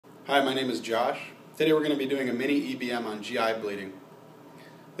Hi, my name is Josh. Today we're going to be doing a mini EBM on GI bleeding.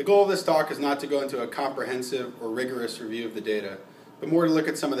 The goal of this talk is not to go into a comprehensive or rigorous review of the data, but more to look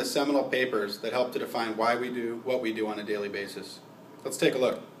at some of the seminal papers that help to define why we do what we do on a daily basis. Let's take a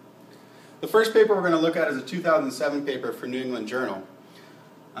look. The first paper we're going to look at is a 2007 paper for New England Journal.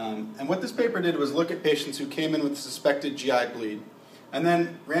 And what this paper did was look at patients who came in with suspected GI bleed and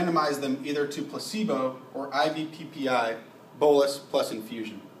then randomize them either to placebo or IV PPI, bolus plus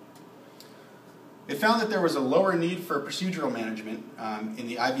infusion. It found that there was a lower need for procedural management in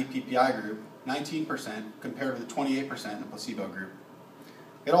the IV PPI group, 19%, compared with the 28% in the placebo group.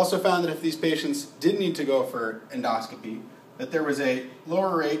 It also found that if these patients did need to go for endoscopy, that there was a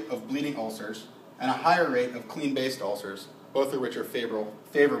lower rate of bleeding ulcers and a higher rate of clean-based ulcers, both of which are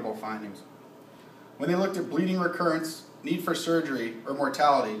favorable findings. When they looked at bleeding recurrence, need for surgery, or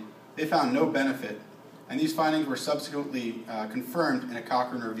mortality, they found no benefit, and these findings were subsequently confirmed in a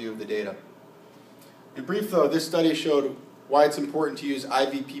Cochrane review of the data. In brief, though, this study showed why it's important to use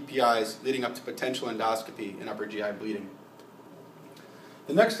IV PPIs leading up to potential endoscopy in upper GI bleeding.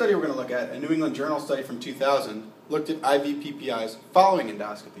 The next study we're going to look at, a New England Journal study from 2000, looked at IV PPIs following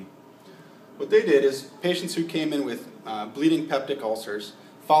endoscopy. What they did is patients who came in with bleeding peptic ulcers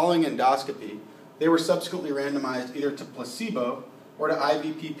following endoscopy, they were subsequently randomized either to placebo or to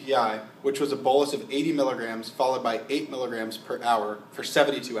IV PPI, which was a bolus of 80 milligrams followed by 8 milligrams per hour for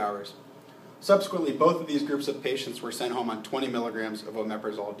 72 hours. Subsequently, both of these groups of patients were sent home on 20 milligrams of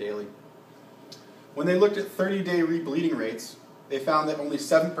omeprazole daily. When they looked at 30-day rebleeding rates, they found that only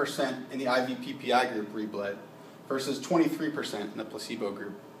 7% in the IV PPI group rebled versus 23% in the placebo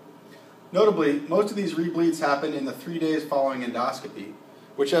group. Notably, most of these rebleeds happened in the 3 days following endoscopy,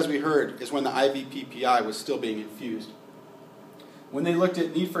 which, as we heard, is when the IV PPI was still being infused. When they looked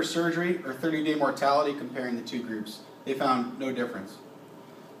at need for surgery or 30-day mortality comparing the two groups, they found no difference.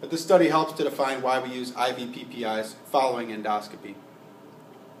 But this study helps to define why we use IV PPIs following endoscopy.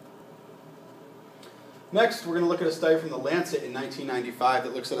 Next, we're going to look at a study from the Lancet in 1995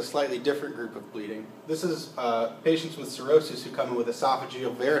 that looks at a slightly different group of bleeding. This is patients with cirrhosis who come in with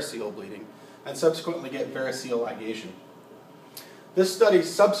esophageal variceal bleeding and subsequently get variceal ligation. This study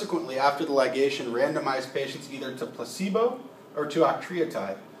subsequently, after the ligation, randomized patients either to placebo or to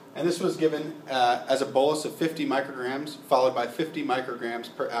octreotide. And this was given as a bolus of 50 micrograms, followed by 50 micrograms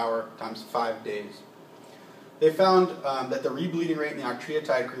per hour times 5 days. They found that the rebleeding rate in the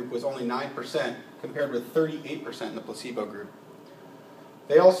octreotide group was only 9%, compared with 38% in the placebo group.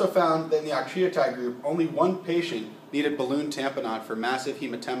 They also found that in the octreotide group, only one patient needed balloon tamponade for massive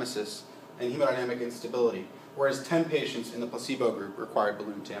hematemesis and hemodynamic instability, whereas 10 patients in the placebo group required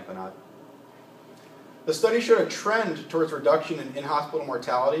balloon tamponade. The study showed a trend towards reduction in in-hospital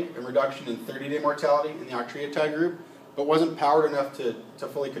mortality and reduction in 30-day mortality in the octreotide group, but wasn't powered enough to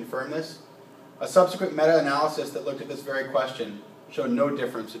fully confirm this. A subsequent meta-analysis that looked at this very question showed no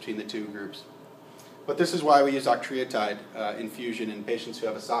difference between the two groups. But this is why we use octreotide infusion in patients who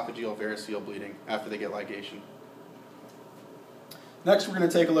have esophageal variceal bleeding after they get ligation. Next, we're going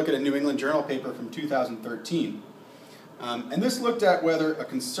to take a look at a New England Journal paper from 2013. And this looked at whether a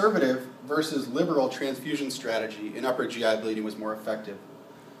conservative versus liberal transfusion strategy in upper GI bleeding was more effective.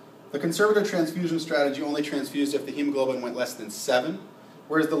 The conservative transfusion strategy only transfused if the hemoglobin went less than 7,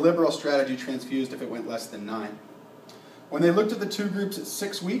 whereas the liberal strategy transfused if it went less than 9. When they looked at the two groups at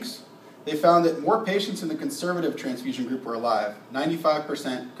 6 weeks, they found that more patients in the conservative transfusion group were alive,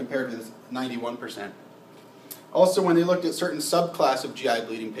 95% compared with 91%. Also, when they looked at certain subclass of GI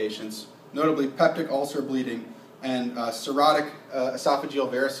bleeding patients, notably peptic ulcer bleeding and cirrhotic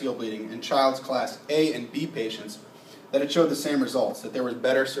esophageal variceal bleeding in child's class A and B patients, that it showed the same results, that there was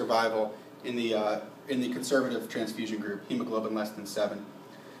better survival in the conservative transfusion group, hemoglobin less than 7.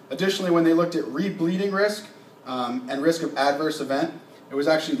 Additionally, when they looked at rebleeding risk and risk of adverse event, it was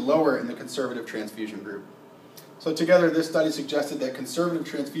actually lower in the conservative transfusion group. So together, this study suggested that conservative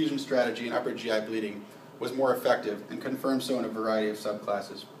transfusion strategy in upper GI bleeding was more effective and confirmed so in a variety of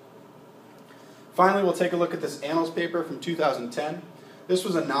subclasses. Finally, we'll take a look at this Annals paper from 2010. This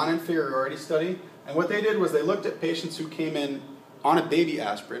was a non-inferiority study, and what they did was they looked at patients who came in on a baby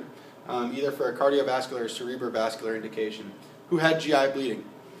aspirin, either for a cardiovascular or cerebrovascular indication, who had GI bleeding.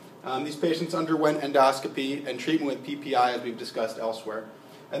 These patients underwent endoscopy and treatment with PPI, as we've discussed elsewhere.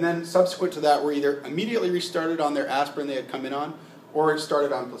 And then subsequent to that were either immediately restarted on their aspirin they had come in on, or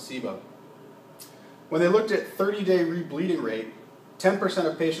started on placebo. When they looked at 30-day rebleeding rate, 10%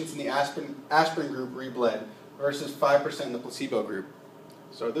 of patients in the aspirin group rebled versus 5% in the placebo group.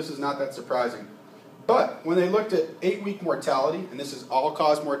 So this is not that surprising. But when they looked at 8-week mortality, and this is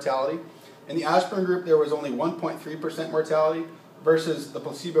all-cause mortality, in the aspirin group there was only 1.3% mortality, versus the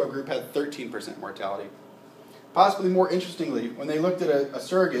placebo group had 13% mortality. Possibly more interestingly, when they looked at a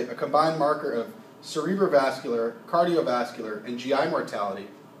surrogate, a combined marker of cerebrovascular, cardiovascular, and GI mortality,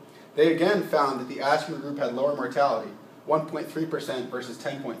 they again found that the aspirin group had lower mortality, 1.3% versus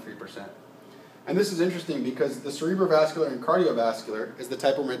 10.3%. And this is interesting because the cerebrovascular and cardiovascular is the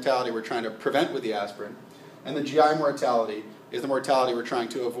type of mortality we're trying to prevent with the aspirin, and the GI mortality is the mortality we're trying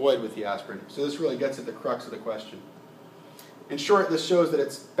to avoid with the aspirin. So this really gets at the crux of the question. In short, this shows that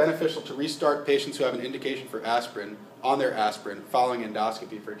it's beneficial to restart patients who have an indication for aspirin on their aspirin following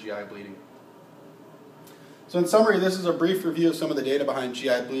endoscopy for GI bleeding. So in summary, this is a brief review of some of the data behind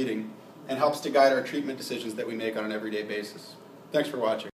GI bleeding and helps to guide our treatment decisions that we make on an everyday basis. Thanks for watching.